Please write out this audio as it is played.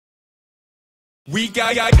We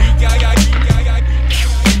got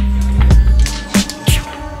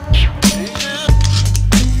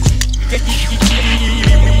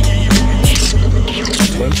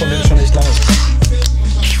Learn von denen schon echt lange.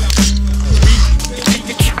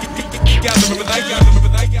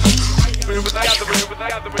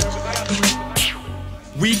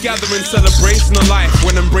 We gather in celebration of life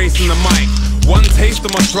when embracing the mic. One taste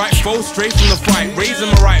of my strike, fall straight from the fight. Raising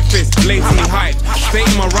my right fist, blatantly hype.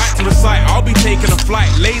 Stating my right to recite, I'll be taking a flight.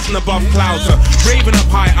 Lazing above clouds, raving up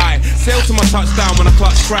high. I sail to my touchdown when I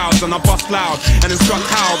clutch crowds. And I bust loud and instruct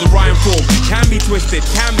how the rhyme form can be twisted,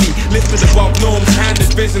 can be lifted above norms.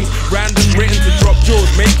 Handed visions, random written to drop jaws.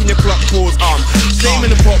 Making your clock pause,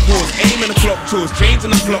 shaming the pop pause. Aiming the clock tours,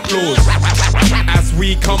 changing the clock laws. As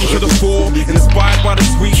we come to the fore, inspired by the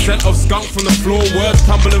sweet scent of skunk from the floor. Words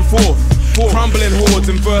tumbling forth, crumbling hordes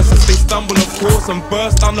in verses, they stumble of course and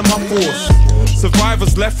burst under my force.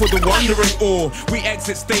 Survivors left with a wondering awe. We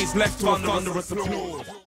exit stage left to our thunderous applause.